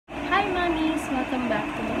Welcome back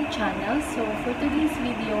to my channel. So, for today's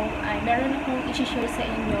video, ay meron akong i-share sa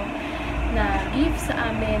inyo na gift sa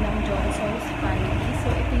amin ng Johnsons family.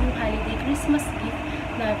 So, ito yung holiday Christmas gift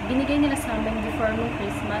na binigay nila sa amin before nung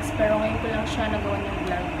Christmas. Pero ngayon ko lang siya nagawa ng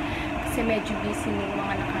vlog kasi medyo busy ng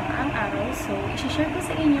mga nakaraang araw. So, i-share ko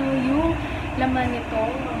sa inyo yung laman nito,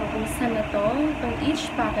 mga bulsa na to, itong each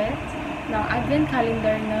packet ng advent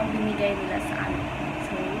calendar na binigay nila sa amin.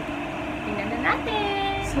 So, tingnan na natin!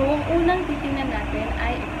 So, ang unang titingnan natin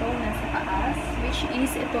ay ito nasa taas, which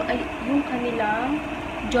is ito ay yung kanilang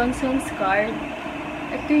Johnson's card.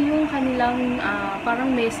 Ito yung kanilang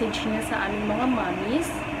parang message niya sa aming mga mommies.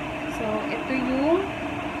 So, ito yung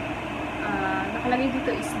nakalagay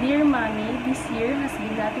dito is, Dear Mommy, this year has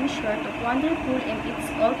been nothing short of wonderful and it's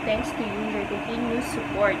all thanks to you, your continuous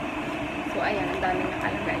support. So, ayan, ang daming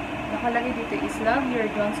nakalagay. Nakalagay dito is, Love your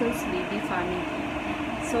Jhonsons Baby family.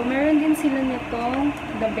 So, meron din sila nitong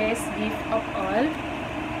the best gift of all.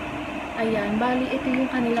 Ayan, bali, ito yung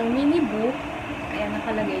kanilang mini book. Ayan,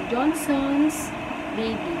 nakalagay, Johnson's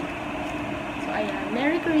Baby. So, ayan,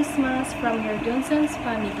 Merry Christmas from your Johnson's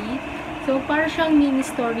family. So, para siyang mini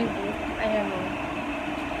storybook. Ayan o.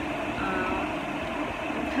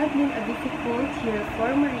 It had been a difficult year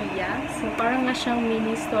for Maria. So, parang nga siyang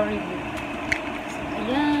mini storybook. So,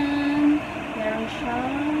 ayan. Meron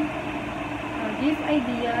siyang give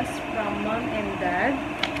ideas from mom and dad.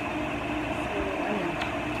 So, ayan.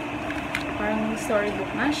 Parang storybook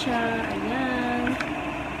nga siya. Ayan.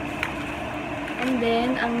 And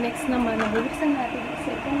then, ang next naman, nabubuksan natin is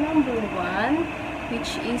itong number 1,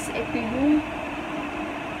 which is ito yung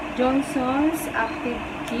Johnson's Active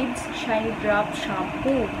Kids Shine Drop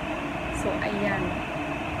Shampoo. So, ayan.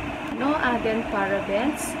 No added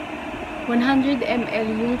parabens. 100 ml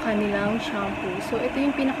yung kanilang shampoo. So, ito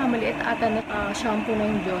yung pinakamaliit ata na shampoo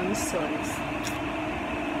ng Johnsons.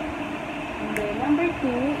 And then, number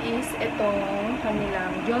 2 is itong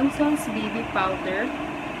kanilang Johnson's Baby Powder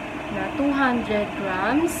na 200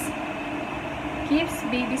 grams. Keeps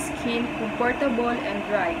baby skin comfortable and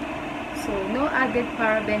dry. So, no added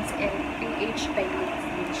parabens and pH dilates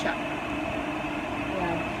din siya.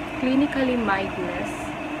 Ayan. Clinically mindless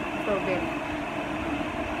proven.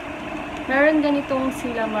 Meron ganitong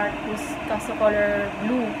sila Marcus, kaso color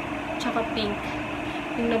blue, tsaka pink,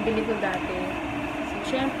 yung nabili ko dati.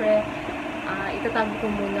 So, syempre, itatago ko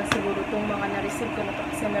muna siguro itong mga na-receive ko na to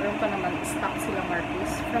kasi meron pa naman stock sila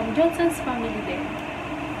Marcus from Johnson's family din.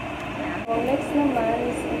 Yeah. So, next naman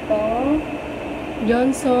is itong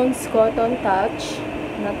Johnson's Cottontouch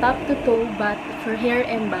na top to toe bath for hair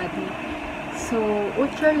and body. So,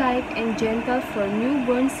 ultra light and gentle for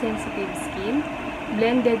newborn sensitive skin.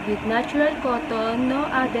 Blended with natural cotton, no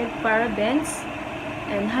added parabens,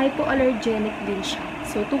 and hypoallergenic din siya.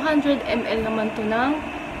 So, 200 ml naman to ng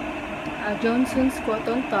Johnson's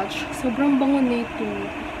Cottontouch. Sobrang bango nito.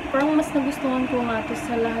 Parang mas nagustuhan ko nga to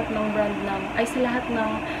sa lahat ng brand ng, sa lahat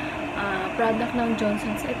ng product ng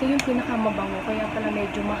Johnson's. Ito yung pinakamabango, kaya pala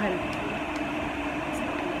medyo mahal.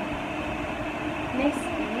 Next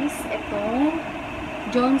is itong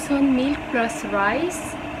Johnson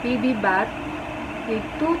Milk+Rice Baby Bath with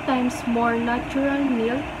 2 times more natural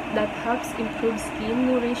milk that helps improve skin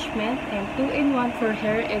nourishment and 2-in-1 for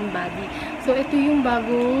hair and body. So, ito yung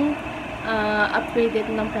bagong upgraded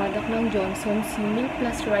ng product ng Johnson's, yung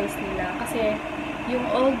Milk+Rice nila. Kasi, yung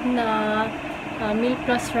old na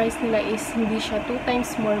Milk+Rice nila is hindi siya 2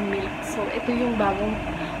 times more milk. So, ito yung bagong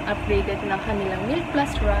upgraded ng kanilang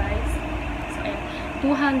Milk+Rice. So, ayan,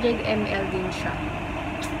 200 ml din siya.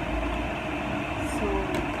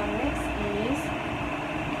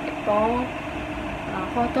 Itong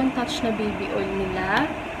Cottontouch na baby oil nila.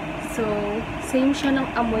 So, same siya ng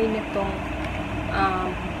amoy nitong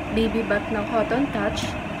baby bath ng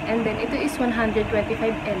Cottontouch. And then, ito is 125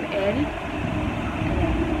 ml.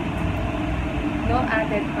 Ayan. No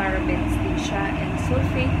added parabens din siya and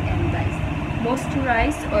sulfate and dyes.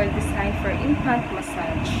 Moisturized or designed for infant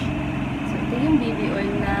massage. So, ito yung baby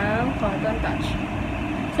oil ng Cottontouch.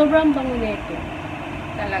 Sobrang bango nito.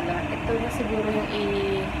 Talaga. Ito na siguro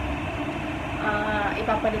yung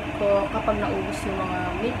ipapalit ko kapag naubos yung mga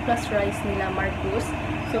Milk+Rice nila Marcus.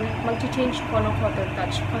 So, mag-change ko ng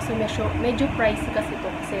Cottontouch kasi medyo pricey kasi ito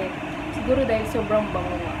kasi siguro dahil sobrang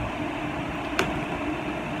bango nga.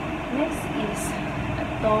 Next is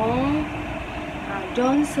itong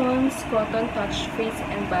Johnson's Cottontouch Face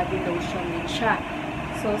and Body Lotion din siya.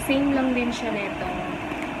 So, same lang din siya netong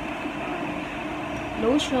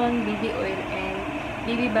lotion, baby oil, and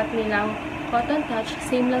baby bath nilang Cottontouch.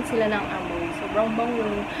 Same lang sila ng amoy. Sobrang bango.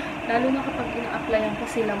 Lalo na kapag ina-applyan ko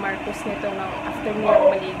sila Marcos nito ng after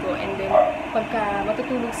nilang maligo. And then, pagka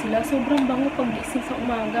matutulog sila, sobrang bango pag-gising sa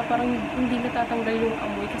umaga. Parang hindi natatanggal yung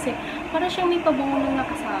amoy. Kasi parang siyang may pabango nang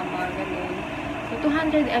nakasama. Ganun. So,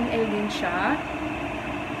 200 ml din siya.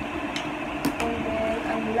 And then,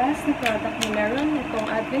 ang last na product na meron itong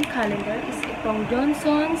advent calendar is itong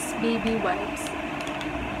Jhonsons Baby Wipes.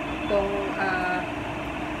 Itong,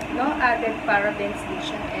 no added parabens din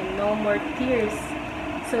siya. And no more tears.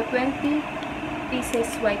 So, 20 pieces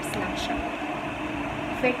wipes lang siya.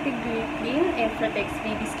 Effective clean and protects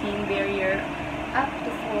baby skin barrier up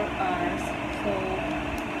to 4 hours. So,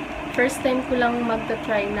 first time ko lang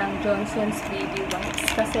magta-try ng Johnson's Baby Wipes.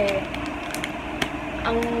 Kasi,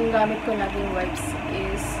 ang gamit ko laging wipes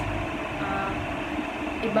is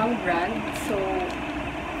ibang brand. So,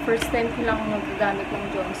 first time ko lang magagamit ng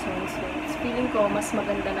Johnson's Wipes. Feeling ko, mas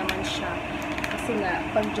maganda naman siya. Kasi nga,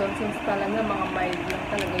 pag Johnson's talaga, mga mild lang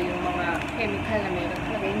talaga yung mga chemical na meron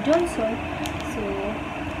talaga yung Johnson. So,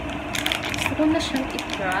 gusto ko na siyang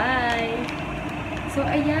i-try. So,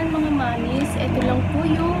 ayan mga mommies, ito lang po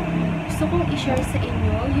yung gusto kong i-share sa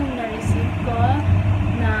inyo yung na-receive ko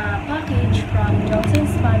na package from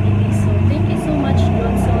Johnson's family. So, thank you so much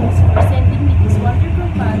Johnson's for sending me this wonderful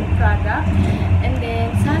product. And then,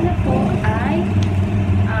 sana po ay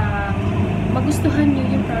magustuhan nyo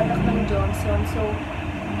yung product ng Johnson. So,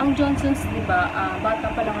 ang Johnson's, diba,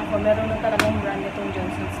 bata pa lang ako, meron na talagang brand itong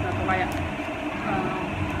Johnson's na to. Kaya,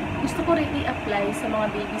 gusto ko rin i-apply sa mga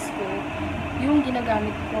babies ko yung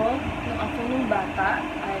ginagamit ko nung ako nung bata.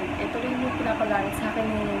 Ay, ito rin yung pinapagamit sa akin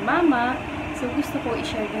ng mama. So, gusto ko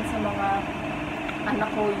i-share din sa mga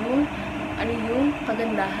anak ko yung ano yung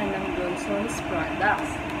kagandahan ng Johnson's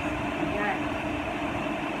products. Ayan.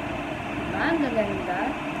 Diba? Ang gaganda.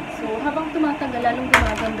 So, habang tumatagal, lalong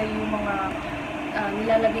gumaganda yung mga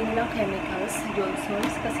nilalagay nilang chemicals sa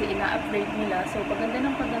Johnson's kasi ina-upgrade nila. So, paganda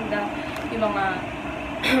ng paganda yung mga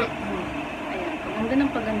ayan, paganda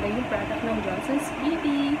ng paganda yung product ng Johnson's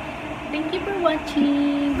Baby. Thank you for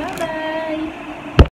watching. Bye-bye!